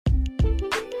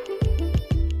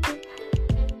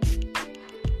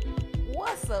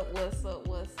up, what's up,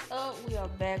 what's up? We are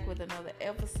back with another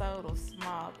episode of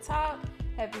Small Talk.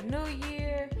 Happy New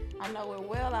Year. I know we're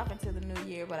well off into the new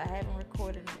year, but I haven't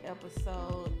recorded an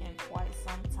episode in quite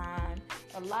some time.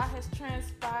 A lot has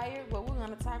transpired, but we're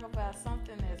going to talk about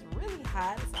something that's really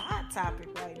hot. It's a hot topic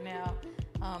right now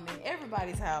in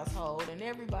everybody's household and in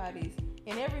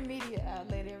every media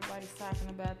outlet, everybody's talking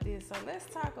about this. So let's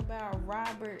talk about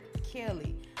Robert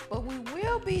Kelly. But we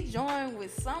will be joined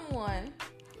with someone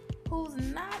who's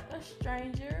not a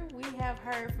stranger. We have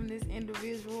heard from this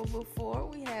individual before.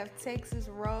 We have Texas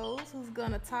Rose, who's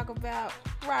going to talk about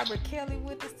Robert Kelly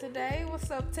with us today. What's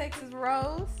up, Texas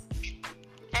Rose?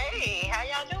 Hey, how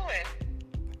y'all doing?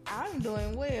 I'm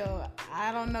doing well.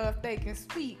 I don't know if they can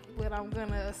speak, but I'm going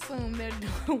to assume they're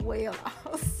doing well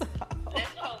also.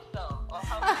 Let's hope so. Or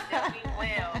hope they'll be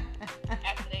well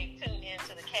after they tune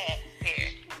into the cat here.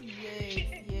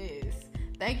 Yes.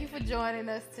 Thank you for joining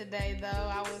us today, though.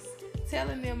 I was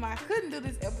telling them I couldn't do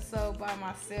this episode by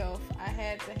myself. I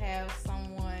had to have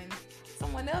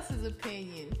someone else's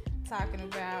opinion talking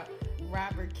about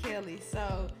Robert Kelly.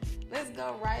 So let's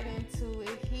go right into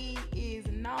it. He is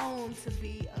known to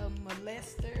be a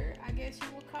molester. I guess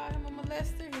you would call him a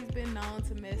molester. He's been known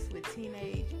to mess with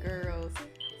teenage girls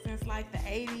since like the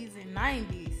 80s and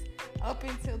 90s up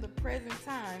until the present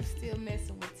time, still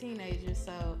messing with teenagers.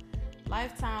 So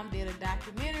Lifetime did a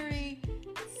documentary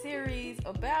series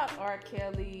about R.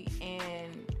 Kelly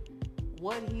and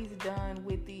what he's done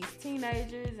with these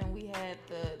teenagers, and we had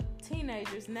the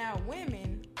teenagers, now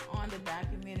women, on the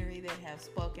documentary that have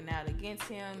spoken out against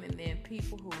him, and then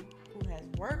people who has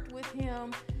worked with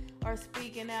him are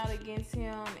speaking out against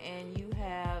him, and you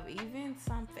have even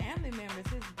some family members.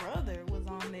 His brother was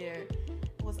on there,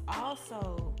 was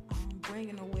also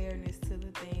bringing awareness to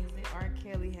the things that R.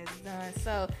 Kelly has done.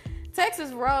 So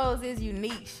Texas Rose is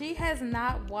unique. She has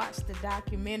not watched the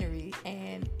documentary,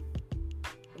 and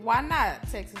why not,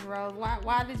 Texas Rose?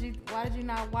 Why did you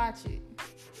not watch it?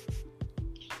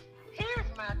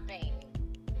 Here's my thing.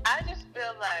 I just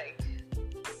feel like,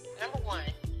 number one,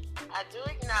 I do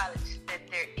acknowledge that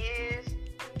there is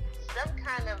some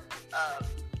kind of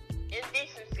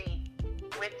indecency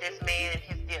with this man and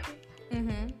his dealings.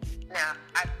 Mm-hmm. Now,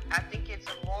 I think it's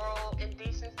a moral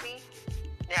indecency.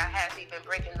 Now, has he been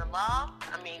breaking the law?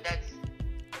 I mean, that's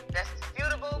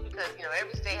disputable because,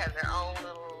 every state has their own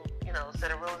little,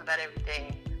 set of rules about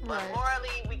everything. But morally,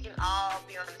 we can all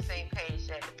be on the same page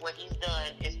that what he's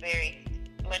done is very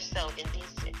much so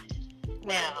indecent. Right.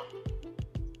 Now,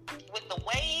 with the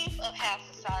wave of how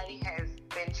society has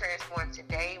been transformed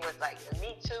today with like the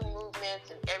Me Too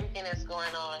movements and everything that's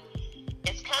going on,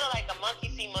 it's kind of like a monkey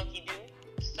see, monkey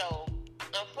do. So,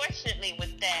 unfortunately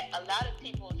with that, a lot of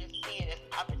people just see it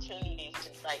as opportunities to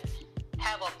like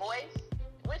have a voice,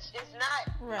 which is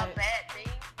not a bad thing.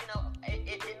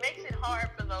 It makes it hard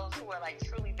for those who are like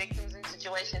truly victims in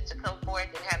situations to come forth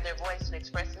and have their voice and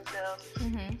express themselves,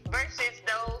 versus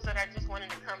those that are just wanting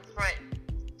to come front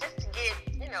just to get,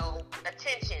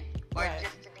 attention, or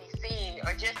just to be seen,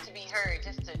 or just to be heard,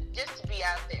 just to be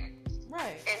out there.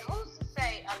 Right. And who's to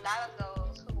say a lot of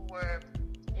those who were,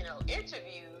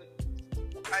 interviewed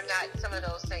are not some of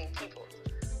those same people?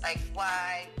 Like,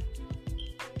 why?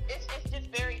 It's just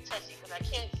very touchy, because I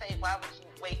can't say why would you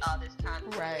wait all this time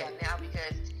to speak out now,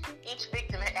 because each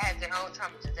victim has their own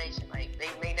traumatization. Like, they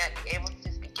may not be able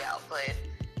to speak out, but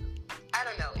I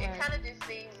don't know. It kind of just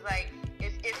seems like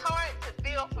it's hard to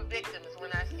feel for victims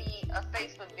when I see a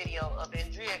Facebook video of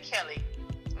Andrea Kelly.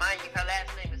 Mind you, her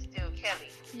last name is still Kelly.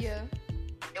 Yeah.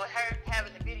 It was her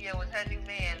having the video with her new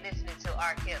man listening to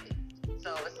R. Kelly.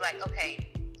 So it's like, okay,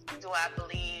 do I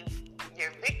believe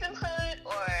your victimhood,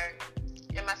 or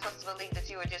am I supposed to believe that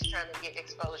you were just trying to get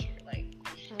exposure? Like,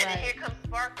 and then here comes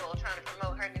Sparkle trying to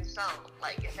promote her new song.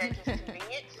 Like, is that just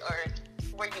convenience, or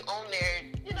were you on there,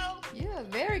 Yeah,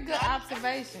 very good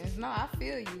observations. No, I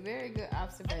feel you. Very good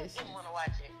observations. I didn't want to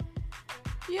watch it.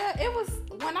 Yeah, it was,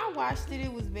 when I watched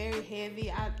it was very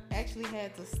heavy. I actually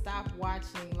had to stop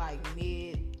watching like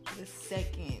mid the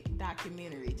second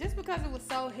documentary just because it was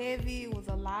so heavy. It was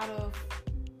a lot of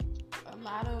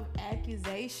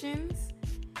accusations,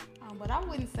 but I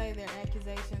wouldn't say they're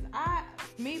accusations.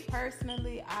 Me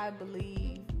personally, I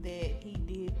believe that he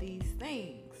did these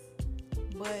things,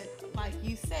 but like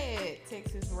you said,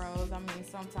 Texas Rose, I mean,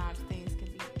 sometimes things can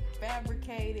be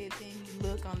fabricated. Then you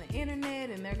look on the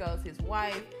internet and there goes his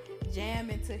wife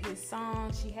jamming to his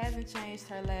song. She hasn't changed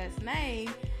her last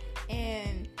name,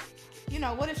 and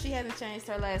what if she hasn't changed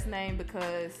her last name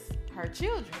because her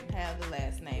children have the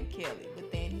last name Kelly,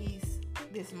 but then he's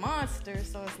this monster,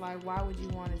 so it's like, why would you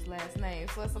want his last name?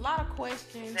 So it's a lot of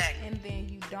questions, and then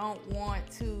you don't want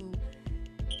to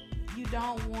you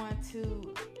don't want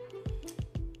to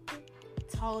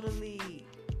totally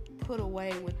put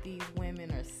away what these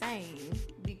women are saying,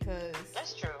 because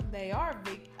that's true. They are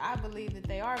I believe that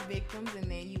they are victims, and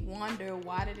then you wonder,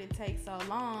 why did it take so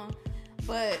long?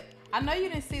 But I know you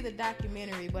didn't see the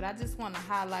documentary, but I just want to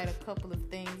highlight a couple of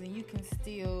things, and you can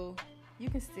still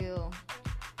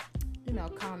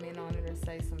comment on it or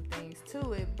say some things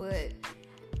to it. But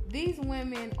these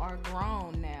women are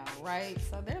grown now, right?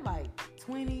 So they're like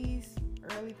 20s,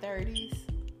 early 30s.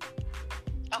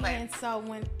 Okay. And so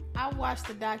when I watched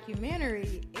the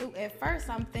documentary, at first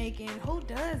I'm thinking, who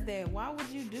does that? Why would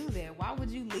you do that? Why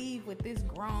would you leave with this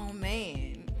grown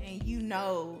man? And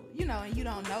and you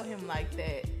don't know him like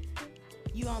that.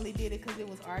 You only did it because it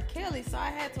was R. Kelly. So I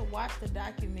had to watch the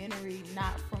documentary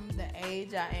not from the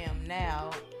age I am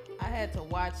now. I had to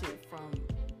watch it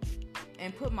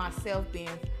and put myself being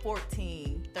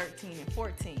 13 and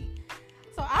 14.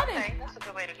 So that's a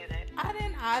good way to do that. I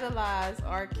didn't idolize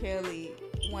R. Kelly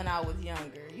when I was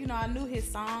younger. I knew his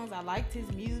songs. I liked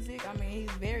his music. I mean,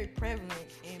 he's very prevalent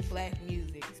in black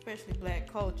music, especially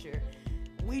black culture.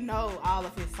 We know all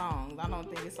of his songs. I don't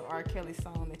think it's an R. Kelly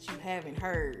song that you haven't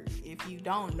heard. If you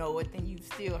don't know it, then you've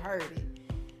still heard it.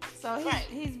 So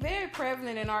he's very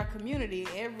prevalent in our community.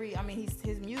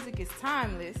 His music is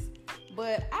timeless.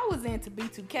 But I was into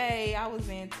B2K. I was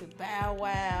into Bow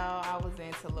Wow. I was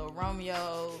into Lil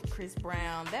Romeo, Chris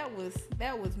Brown. That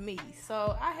was me.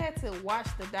 So I had to watch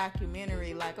the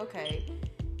documentary like, okay,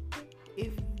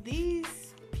 if these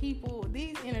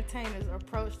entertainers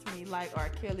approached me like R.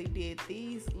 Kelly did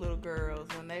these little girls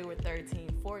when they were 13,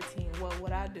 14, what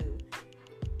would I do?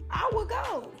 I would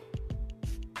go.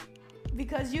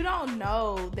 Because you don't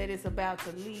know that it's about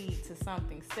to lead to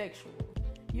something sexual.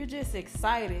 You're just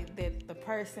excited that the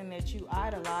person that you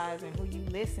idolize and who you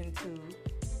listen to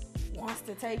wants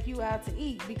to take you out to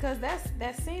eat, because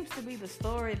that seems to be the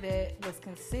story that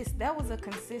was a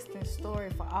consistent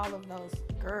story for all of those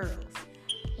girls,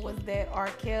 was that R.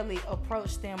 Kelly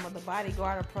approached them, or the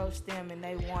bodyguard approached them, and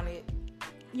they wanted,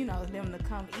 them to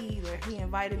come eat, or he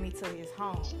invited me to his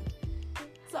home.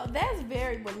 So that's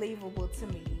very believable to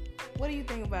me. What do you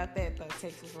think about that, though,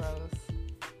 Texas Rose?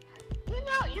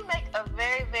 You make a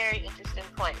very, very interesting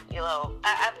point.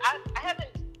 I haven't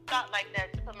thought like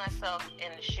that, to put myself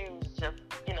in the shoes of,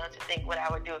 to think what I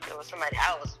would do if it was somebody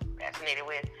I was fascinated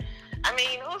with. I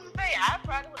mean, who's to say? I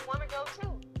probably would want to go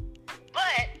too.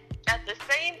 But at the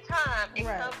same time, it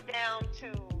comes down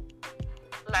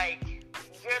to, like,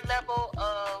 your level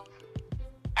of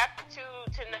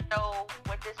aptitude to know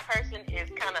what this person is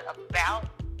kind of about.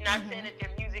 Not saying that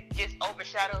their music just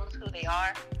overshadows who they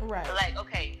are. Right. So like,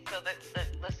 okay, so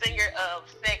the singer of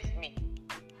Sex Me,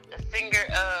 the singer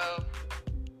of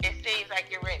It Seems Like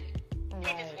You're Ready. Right.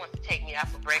 He just wants to take me out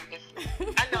for breakfast.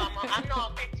 I know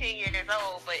I'm 15 years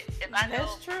old, but if I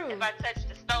touch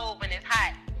the stove and it's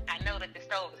hot, I know that the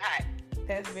stove is hot.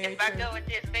 That's very true. If I go with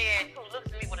this man who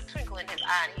looks at me with a twinkle in his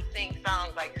eye and he sings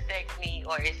songs like Sex Me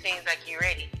or It Seems Like You're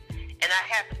Ready, and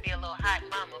I happen to be a little hot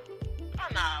mama, oh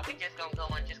no, we just gonna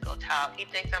go and just go talk. He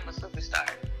thinks I'm a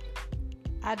superstar.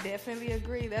 I definitely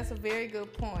agree. That's a very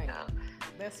good point.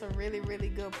 That's a really, really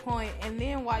good point. And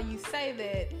then while you say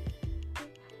that,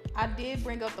 I did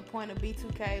bring up the point of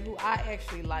B2K, who I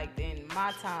actually liked in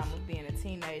my time of being a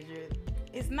teenager.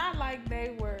 It's not like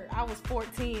I was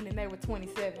 14 and they were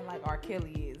 27 like R.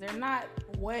 Kelly is. They're not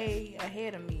way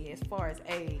ahead of me as far as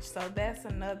age. So that's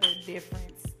another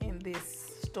difference in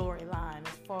this storyline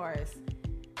as far as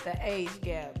the age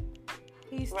gap.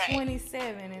 He's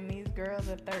 27 and these girls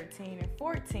are 13 and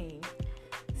 14.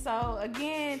 So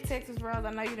again, Texas Rose, I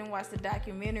know you didn't watch the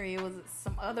documentary. It was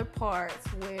some other parts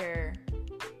where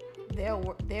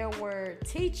there were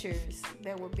teachers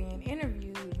that were being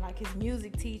interviewed, like his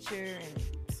music teacher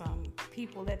and some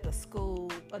people at the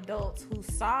school, adults who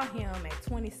saw him at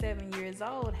 27 years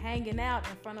old hanging out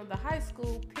in front of the high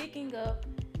school, picking up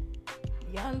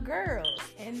young girls.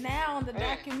 And now in the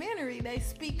documentary they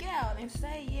speak out and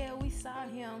say, yeah, we saw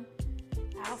him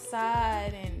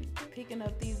outside and picking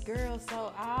up these girls.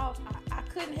 So I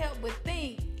couldn't help but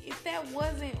think, if that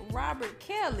wasn't Robert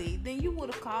Kelly, then you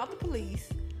would have called the police.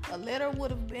 A letter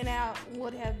would have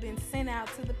been sent out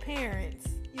to the parents.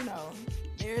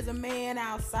 There's a man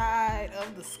outside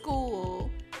of the school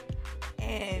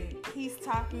and he's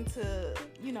talking to,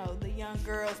 the young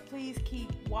girls, please keep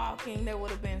walking. There would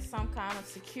have been some kind of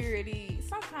security,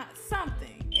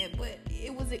 something. But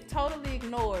it was totally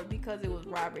ignored because it was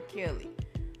Robert Kelly.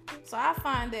 So I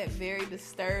find that very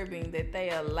disturbing that they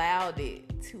allowed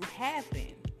it to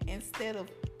happen instead of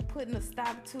putting a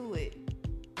stop to it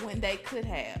when they could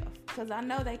have. Because I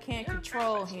know they can't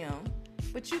control him.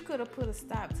 But you could have put a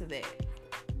stop to that.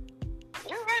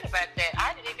 You're right about that.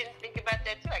 I didn't even think about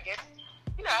that too. I guess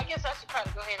I should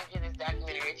probably go ahead and give this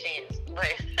documentary a chance.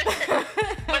 But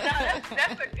no,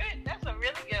 that's a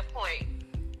really good point.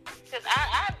 Because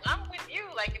I'm with you.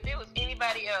 Like, if it was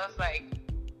anybody else, like,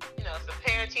 some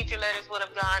parent-teacher letters would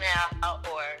have gone out,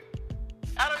 or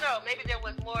I don't know, maybe there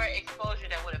was more exposure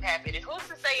that would have happened. And who's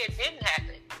to say it didn't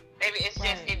happen? Maybe it's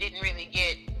just it didn't really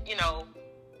get,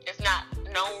 it's not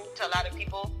known to a lot of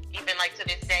people, even like to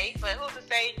this day. But who's to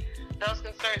say those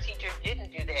concerned teachers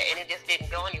didn't do that, and it just didn't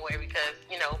go anywhere because,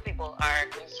 people are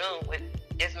consumed with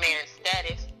this man's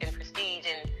status and prestige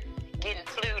and getting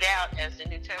flued out, as the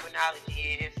new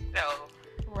terminology is. So,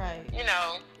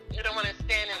 you don't want to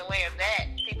stand in the way of that.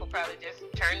 People probably just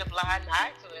turn the blind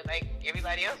eye to it like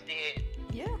everybody else did.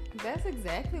 Yeah, that's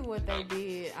exactly what they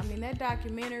did. I mean, that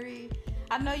documentary,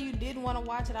 I know you didn't want to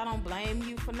watch it. I don't blame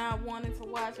you for not wanting to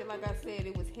watch it. Like I said,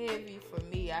 it was heavy for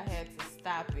me. I had to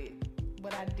stop it.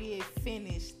 But I did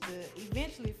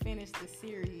eventually finish the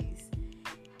series.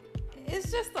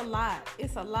 It's just a lot.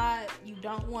 It's a lot. You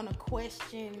don't want to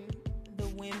question the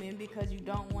women because you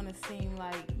don't want to seem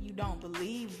like you don't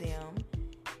believe them.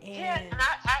 And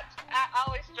I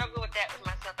always struggle with that with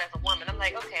myself as a woman. I'm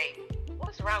like, okay,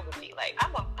 what's wrong with me? Like,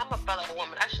 I'm a fellow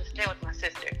woman. I should stay with my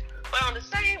sister. But on the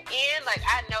same end, like,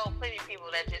 I know plenty of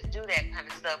people that just do that kind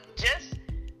of stuff just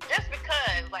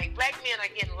because, like, black men are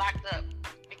getting locked up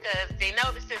because they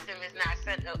know the system is not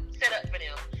set up for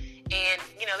them. And,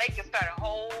 they can start a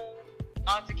whole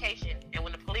altercation. And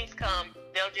when the police come,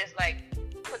 they'll just, like,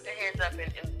 put their hands up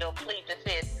and they'll plead the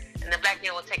fifth. And the black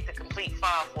man will take the complete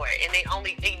fall for it. And they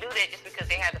do that just because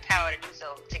they have the power to do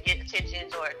so, to get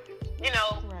attentions, or,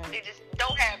 they just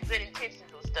don't have good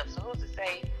intentions with stuff. So who's to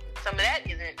say some of that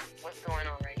isn't what's going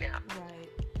on right now? Right.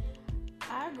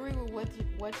 I agree with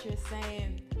what you're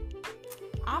saying.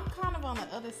 I'm kind of on the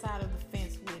other side of the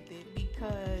fence with it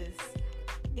because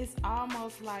it's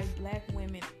almost like black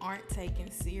women aren't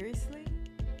taken seriously,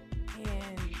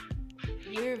 and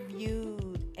we're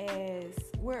viewed as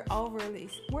we're overly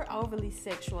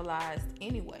sexualized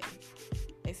anyway,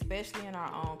 especially in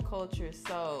our own culture.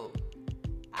 So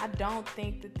I don't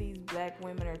think that these black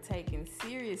women are taken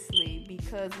seriously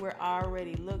because we're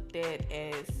already looked at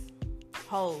as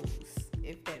hoes,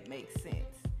 if that makes sense.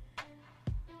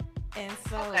 And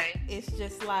so it's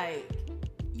just like,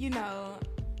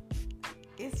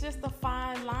 it's just a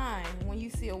fine line when you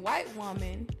see a white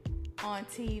woman on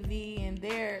TV and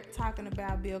they're talking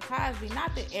about Bill Cosby.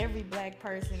 Not that every black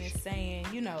person is saying,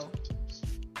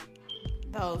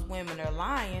 those women are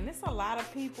lying. It's a lot of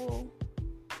people,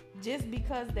 just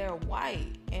because they're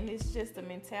white, and it's just a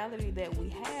mentality that we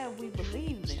have, we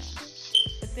believe them.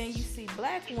 But then you see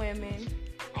black women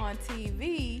on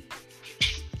TV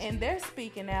and they're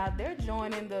speaking out, they're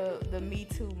joining the Me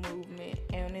Too movement,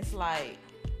 and it's like,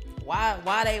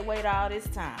 why they wait all this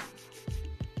time?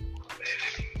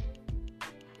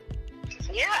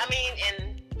 Yeah, I mean,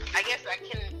 and I guess I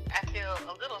feel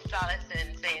a little solace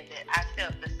in saying that I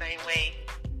felt the same way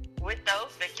with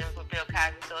those victims with Bill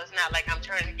Cosby, so it's not like I'm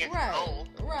turning against old.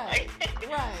 Right.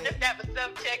 Just have a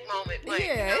self-check moment. But,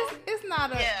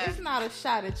 it's not a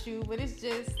shot at you, but it's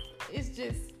just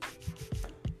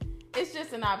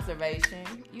an observation.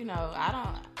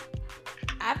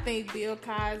 I think Bill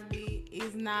Cosby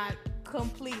is not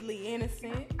completely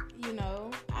innocent.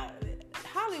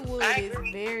 Hollywood is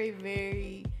very,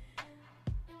 very,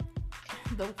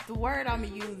 the word I'm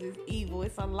going to use is evil.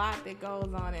 It's a lot that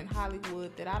goes on in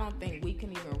Hollywood that I don't think we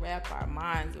can even wrap our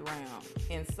minds around.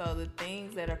 And so the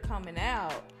things that are coming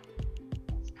out,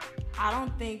 I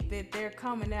don't think that they're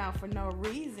coming out for no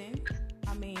reason.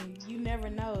 I mean, you never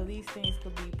know. These things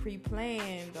could be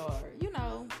pre-planned, or,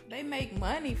 they make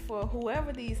money for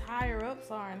whoever these higher-ups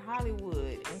are in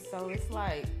Hollywood. And so it's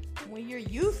like, when you're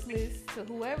useless to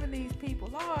whoever these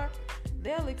people are,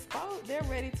 they're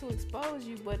ready to expose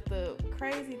you. But the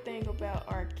crazy thing about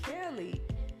R. Kelly,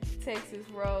 Texas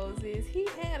Rose, is he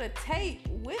had a tape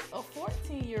with a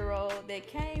 14-year-old that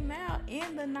came out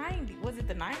in the 90s. Was it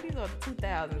the 90s or the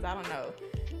 2000s? I don't know.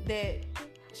 That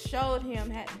showed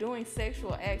him doing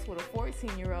sexual acts with a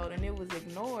 14-year-old, and it was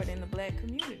ignored in the black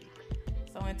community.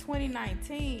 So in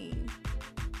 2019,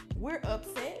 we're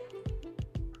upset.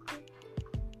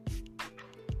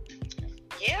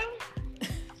 Yeah,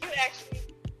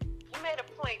 you made a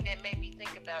point that made me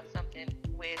think about something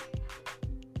with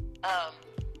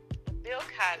Bill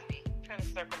Cosby. I'm trying to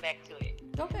circle back to it.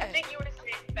 Okay. I think you were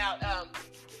saying about the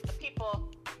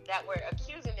people that were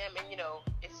accusing them, and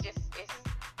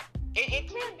it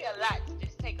can be a lot to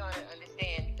just take on and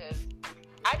understand, because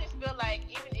I just feel like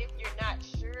even if you're not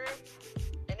sure,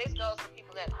 and this goes for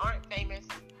people that aren't famous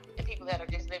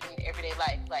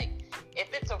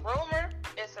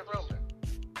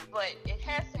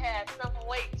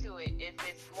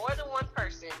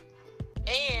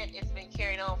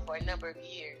a number of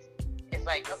years. It's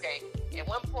like, okay, at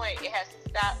one point it has to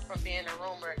stop from being a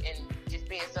rumor and just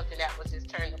being something that was just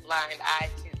turned a blind eye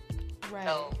to. Right.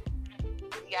 So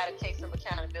you got to take some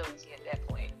accountability at that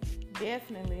point.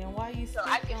 Definitely. And why you so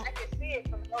I can see it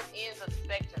from both ends of the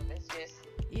spectrum. It's just,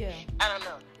 I don't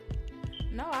know.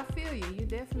 No, I feel you. You're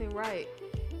definitely right.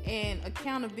 And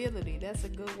accountability, that's a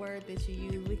good word that you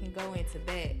use. We can go into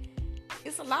that.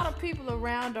 It's a lot of people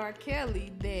around R.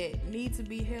 Kelly that need to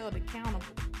be held accountable.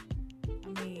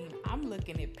 I mean, I'm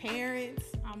looking at parents.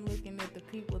 I'm looking at the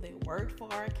people that worked for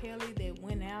R. Kelly that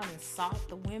went out and sought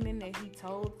the women that he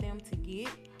told them to get.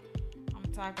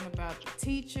 I'm talking about the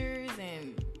teachers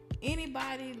and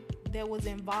anybody that was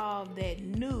involved that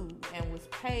knew and was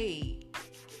paid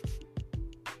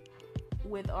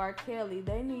with R. Kelly.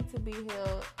 They need to be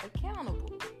held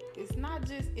accountable. It's not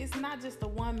just a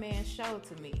one-man show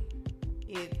to me.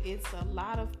 It's a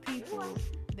lot of people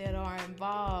that are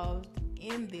involved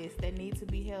in this that need to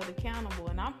be held accountable.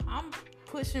 And I'm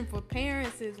pushing for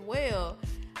parents as well.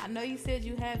 I know you said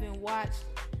you haven't watched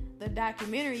the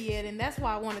documentary yet, and that's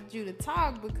why I wanted you to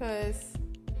talk, because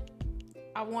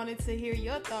I wanted to hear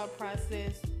your thought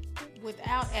process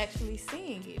without actually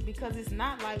seeing it, because it's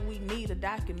not like we need a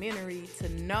documentary to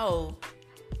know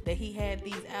that he had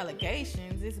these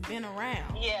allegations. It's been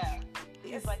around. Yeah.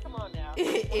 It's like, come on now.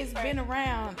 It's been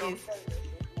around. It's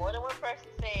more than one person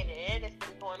saying it, and it's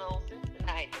been going on since the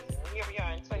 90s. And here we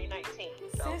are in 2019.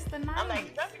 So since the 90s. I'm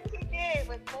like, something he did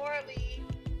was morally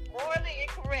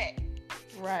incorrect.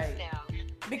 Right. Now.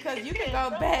 Because you can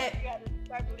go back. You gotta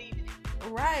start believing it.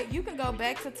 Right, you can go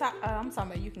back to I'm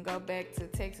talking about you can go back to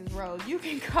Texas Road. You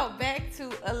can go back to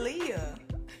Aaliyah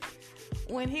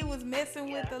when he was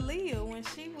messing with Aaliyah when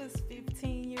she was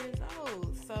 15 years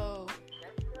old. So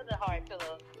that's another hard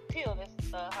pill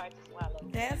that's hard to swallow.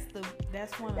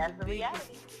 That's one of the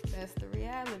biggest. That's the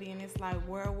reality, and it's like,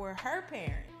 where were her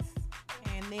parents?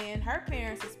 And then her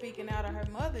parents are speaking out, or her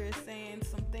mother is saying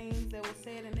some things that were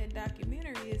said in that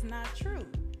documentary is not true.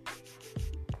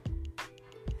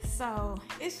 So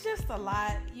it's just a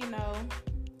lot,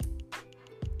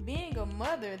 Being a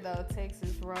mother, though,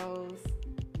 Texas Rose,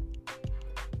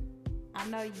 I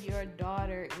know your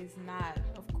daughter is not,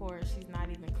 of course, she's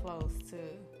not even close to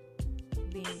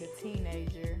being a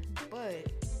teenager,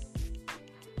 but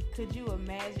could you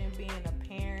imagine being a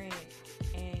parent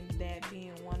and that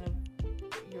being one of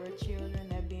your children,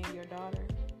 that being your daughter?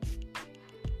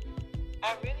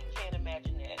 I really can't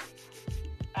imagine that.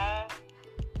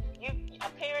 A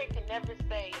parent can never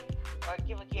say or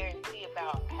give a guarantee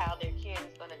about how their kid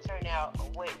is going to turn out or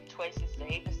what choices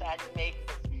they decide to make.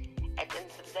 At the end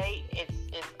of the day,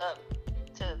 it's up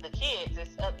to the kids.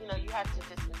 It's up, you have to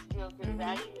just instill good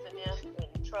values in them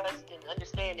and trust and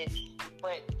understanding.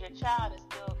 But your child is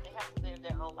still, they have to live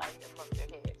their own life amongst their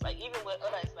heads. Like, even with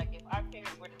us, like if our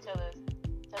parents were to tell us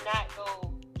to not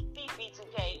go see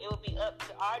B2K, it would be up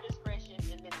to our discretion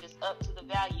and then just up to the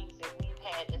values that we've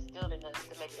had instilled in us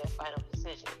to make that final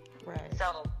decision. Right.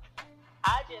 So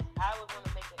I would want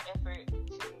to make an effort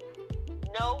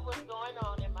to know what's going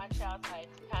on in my child's life,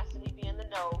 to constantly be in the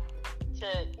know,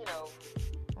 to,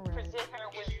 present her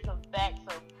with some facts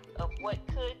of what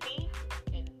could be,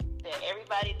 and that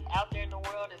everybody out there in the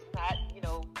world is not,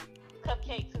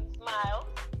 cupcakes and smiles.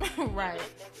 Right.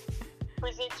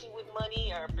 Present you with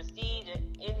money or prestige or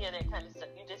any of that kind of stuff.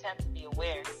 You just have to be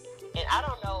aware. And I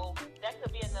don't know, that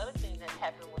could be another thing that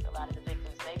happened with a lot of the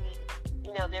victims. Maybe,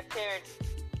 their parents,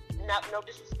 no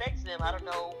disrespect to them, I don't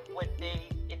know what they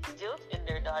instilled in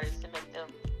their daughters to make them,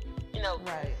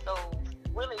 right, so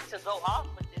willing to go off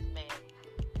with this man.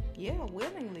 Yeah,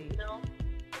 willingly.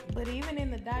 But even in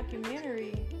the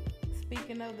documentary,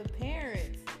 speaking of the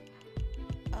parents,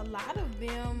 a lot of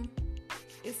them,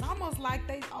 it's almost like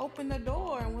they opened the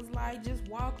door and was like, just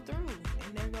walk through.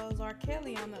 And there goes R.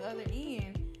 Kelly on the other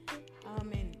end.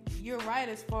 And you're right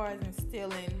as far as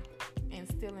instilling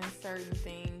certain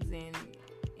things in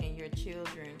your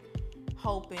children,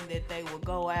 hoping that they will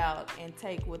go out and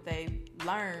take what they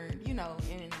learned,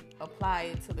 and apply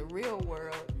it to the real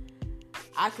world.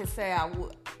 I could say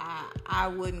I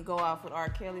wouldn't go out with R.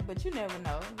 Kelly, but you never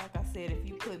know. Like I said, if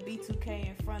you put B2K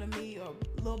in front of me or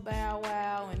Lil Bow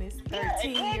Wow and this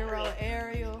 13-year-old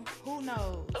Ariel, who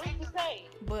knows?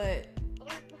 But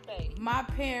my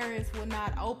parents would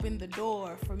not open the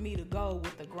door for me to go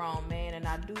with a grown man, and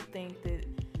I do think that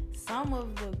some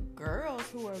of the girls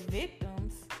who are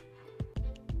victims,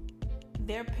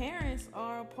 their parents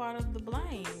are a part of the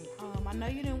blame. I know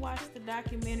you didn't watch the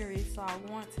documentary, so I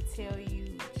want to tell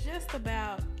you just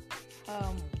about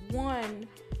one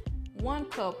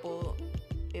couple.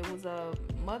 It was a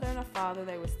mother and a father.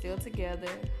 They were still together.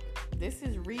 this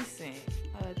is recent,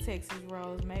 Texas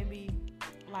Rose, maybe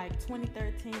like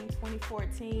 2013,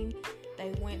 2014,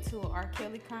 they went to an R.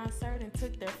 Kelly concert and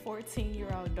took their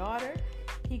 14-year-old daughter.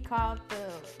 He called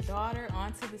the daughter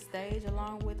onto the stage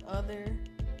along with other,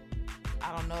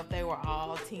 I don't know if they were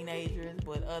all teenagers,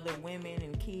 but other women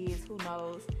and kids, who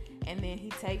knows, and then he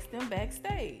takes them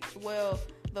backstage. Well,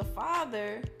 the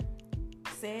father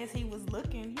says he was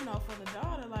looking, for the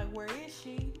daughter, like, where is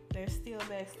she? They're still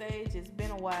backstage. It's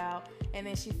been a while, and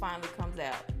then she finally comes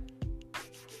out.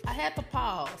 I had to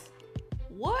pause.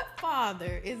 What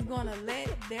father is going to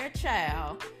let their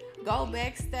child go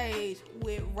backstage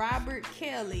with Robert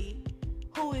Kelly,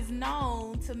 who is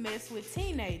known to mess with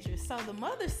teenagers? So the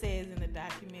mother says in the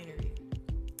documentary,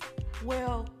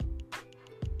 well,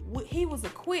 he was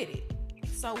acquitted,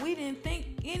 so we didn't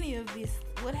think any of this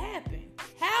would happen.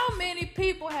 How many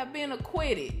people have been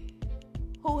acquitted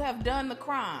who have done the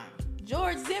crime?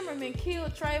 George Zimmerman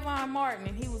killed Trayvon Martin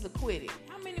and he was acquitted.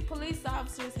 How many police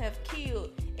officers have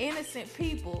killed innocent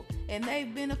people and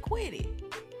they've been acquitted?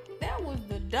 That was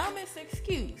the dumbest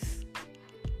excuse.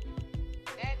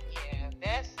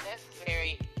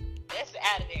 That's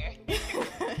out of there.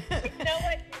 You know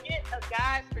what? To get a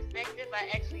guy's perspective, I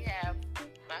actually have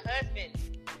my husband,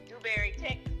 Dewberry,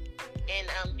 Texas,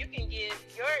 and you can give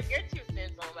your 2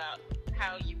 cents on about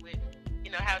how you would,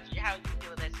 how you deal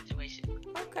with that situation.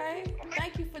 Okay.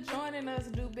 Thank you for joining us,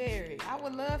 Dewberry. I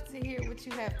would love to hear what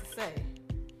you have to say.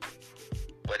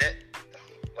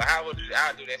 How would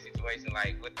I do that situation?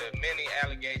 Like, with the many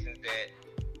allegations that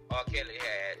R. Kelly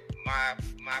had,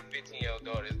 my 15-year-old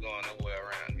daughter is going nowhere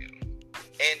around him.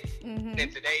 And in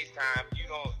today's time, you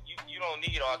don't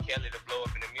need R. Kelly to blow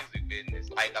up in the music business.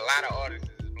 Like, a lot of artists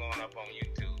is blowing up on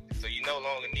YouTube, so you no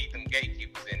longer need them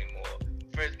gatekeepers anymore.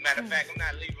 First, matter of fact, I'm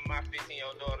not leaving my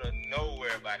 15-year-old daughter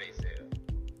nowhere by themselves.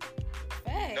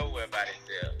 Nowhere by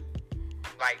themselves.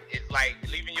 Like, it's like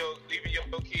leaving your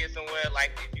kid somewhere.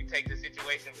 Like, if you take the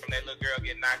situation from that little girl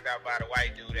getting knocked out by the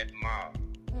white dude at the mall.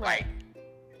 Right. Like,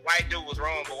 white dude was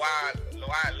wrong, but why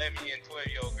 11 and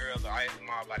 12-year-old girls are at the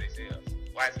mall by themselves?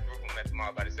 Why is a group of them at the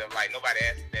mall by themselves? Like, nobody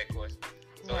asked that question.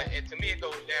 So to me, it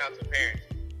goes down to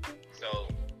parenting. So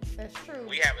that's true.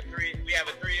 We have a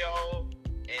 3-year-old,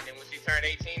 and then when she turned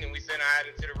 18 and we sent her out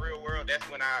into the real world, that's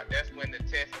when the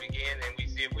test began, and we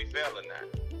see if we fail or not.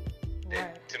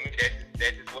 To me,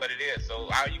 that's just what it is. So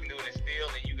all you can do is still,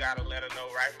 and you gotta let her know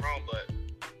right from wrong. But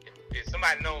if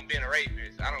somebody knows being a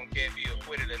rapist, I don't care if you're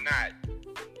acquitted or not.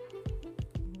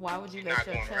 Why would you let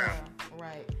your child?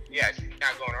 Right. Yeah, she's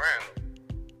not going around.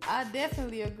 I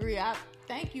definitely agree. I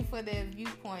thank you for that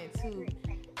viewpoint too.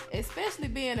 Especially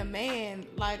being a man,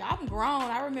 like, I'm grown.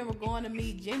 I remember going to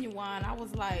meet Genuine. I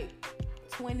was like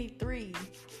 23,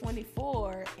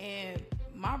 24, and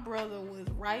my brother was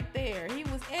right there. He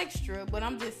was extra, but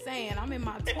I'm just saying, I'm in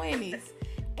my 20s.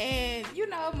 And,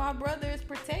 my brother is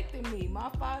protecting me. My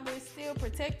father is still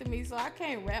protecting me, so I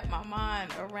can't wrap my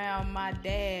mind around my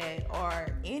dad or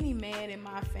any man in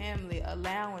my family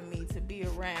allowing me to be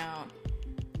around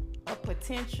a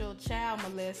potential child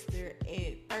molester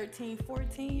at 13,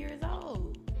 14 years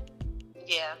old.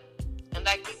 Yeah. And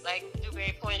like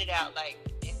Dewberry pointed out, like,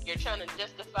 if you're trying to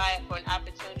justify it for an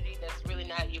opportunity, that's really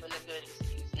not even a good excuse.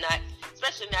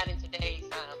 Especially not in today's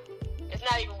time. It's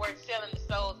not even worth selling the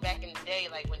souls back in the day,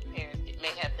 like when parents may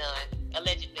have done,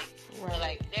 allegedly. Right. So,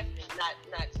 like, definitely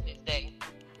not to this day.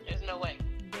 There's no way.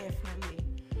 Definitely.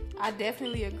 I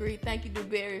definitely agree. Thank you,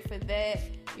 Dewberry, for that,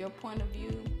 your point of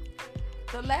view.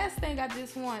 The last thing I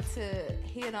just want to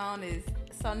hit on is,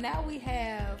 so now we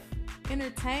have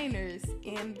entertainers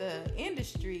in the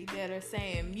industry that are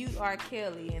saying mute R.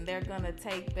 Kelly, and they're going to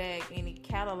take back any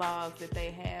catalogs that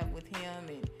they have with him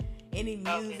and any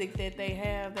music that they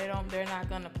have, they're not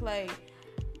going to play.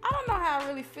 I don't know how I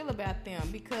really feel about them,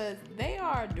 because they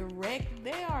are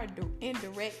in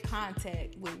direct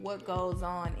contact with what goes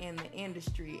on in the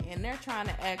industry, and they're trying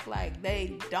to act like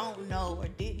they don't know or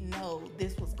didn't know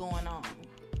this was going on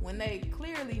when they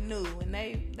clearly knew, and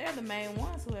they're the main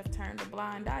ones who have turned a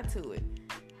blind eye to it.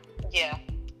 Yeah,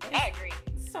 I agree.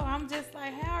 So I'm just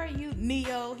like, how are you?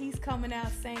 Neo, he's coming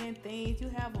out saying things. You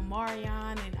have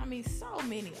Omarion, and so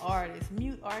many artists.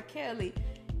 Mute R. Kelly.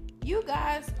 You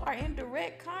guys are in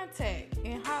direct contact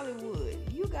in Hollywood.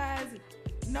 You guys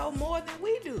know more than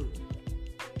we do.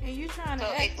 And you're trying to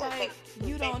act like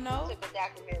you don't know. Took a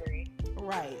documentary.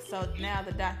 Right. So now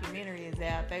the documentary is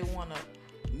out. They want to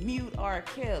mute R.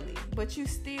 Kelly. But you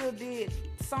still did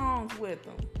songs with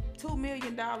him. $2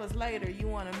 million later, you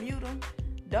want to mute him?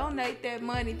 Donate that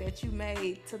money that you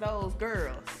made to those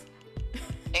girls.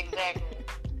 Exactly.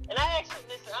 And I actually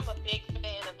listened I'm a big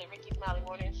fan of the Ricky Smiley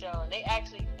Morning Show, and they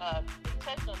actually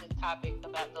touched on this topic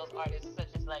about those artists, such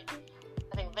as like,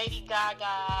 I think Lady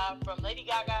Gaga, from Lady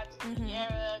Gaga to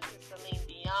Ciara to Celine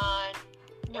Dion.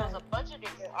 There was a bunch of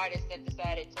different artists that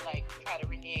decided to like try to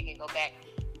renege and go back.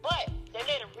 But they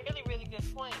made a really, really good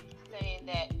point saying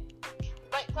that,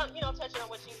 like, you know, touching on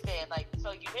what you said, like,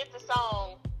 so you hit the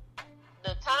song,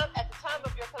 at the time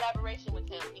of your collaboration with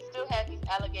him, he still had these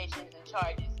allegations and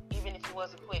charges, even if he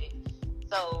was acquitted.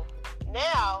 So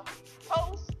now,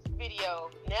 post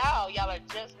video, now y'all are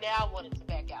just now wanting to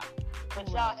back out. But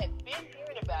y'all had been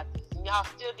hearing about this, and y'all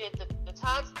still did the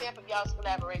timestamp of y'all's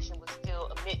collaboration was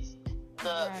still amidst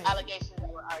the allegations that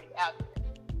were already out there.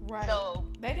 Right. So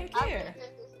they didn't care.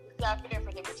 It's not fair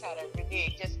for them to try to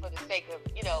renege just for the sake of,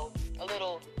 you know, a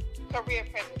little career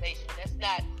preservation. That's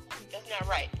not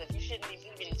right, because you shouldn't have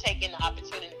even taken the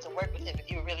opportunity to work with him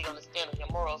if you were really going to stand on your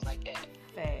morals like that.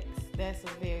 Facts. That's a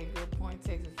very good point,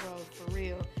 Texas Rose, for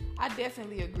real. I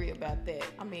definitely agree about that.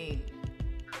 I mean,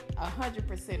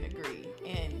 100% agree.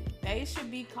 And they should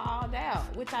be called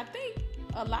out, which I think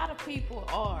a lot of people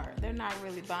are. They're not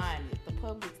really buying it. The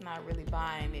public's not really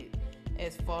buying it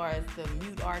as far as the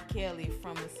mute R. Kelly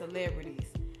from the celebrities,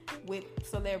 with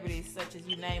celebrities such as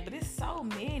you name. But it's so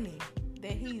many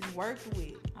that he's worked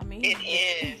with. I mean,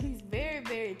 he's very,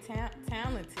 very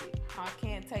talented. I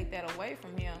can't take that away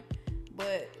from him.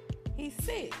 But he's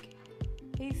sick.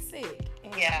 And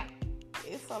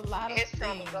it's a lot of his things.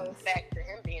 trauma goes back to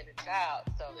him being a child.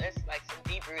 So that's like some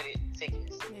deep-rooted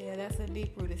sickness. Yeah, that's a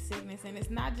deep-rooted sickness. And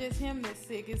it's not just him that's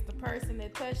sick. It's the person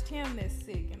that touched him that's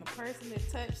sick. And the person that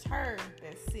touched her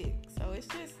that's sick. So it's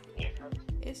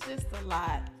just a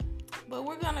lot. But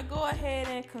we're going to go ahead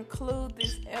and conclude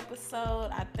this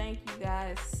episode. I thank you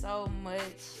guys so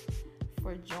much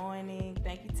for joining.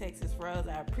 Thank you, Texas Rose.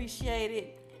 I appreciate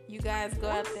it. You guys go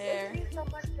out there. Thank you so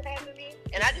much for having me.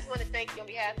 And I just want to thank you on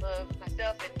behalf of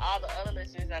myself and all the other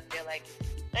listeners out there. Like,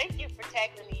 thank you for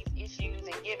tackling these issues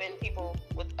and giving people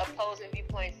with opposing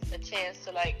viewpoints a chance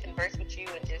to, like, converse with you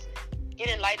and just get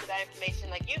enlightened about information.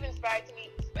 Like, you've inspired me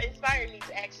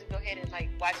to actually go ahead and, like,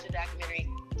 watch the documentary,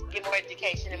 get more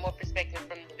education and more perspective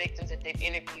from the victims that they've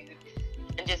interviewed.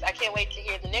 And just, I can't wait to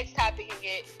hear the next topic and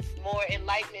get more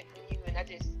enlightenment from you. And I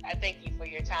thank you for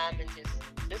your time and just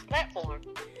this platform.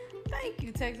 Thank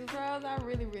you, Texas Rose. I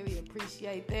really, really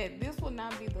appreciate that. This will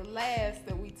not be the last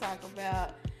that we talk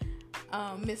about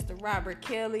Mr. Robert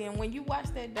Kelly. And when you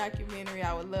watch that documentary,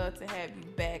 I would love to have you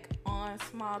back on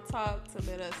Small Talk to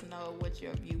let us know what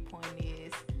your viewpoint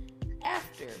is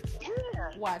after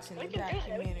watching the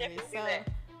documentary. So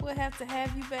we'll have to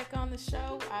have you back on the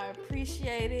show. I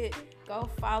appreciate it. Go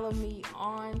follow me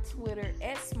on Twitter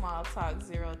at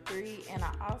SmallTalk03. And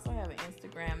I also have an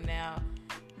Instagram now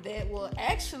that will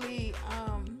actually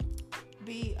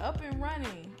be up and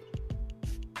running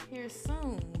here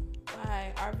soon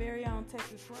by our very own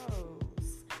Texas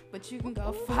Rose. But you can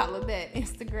go follow that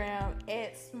Instagram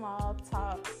at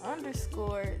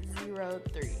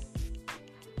SmallTalk_03.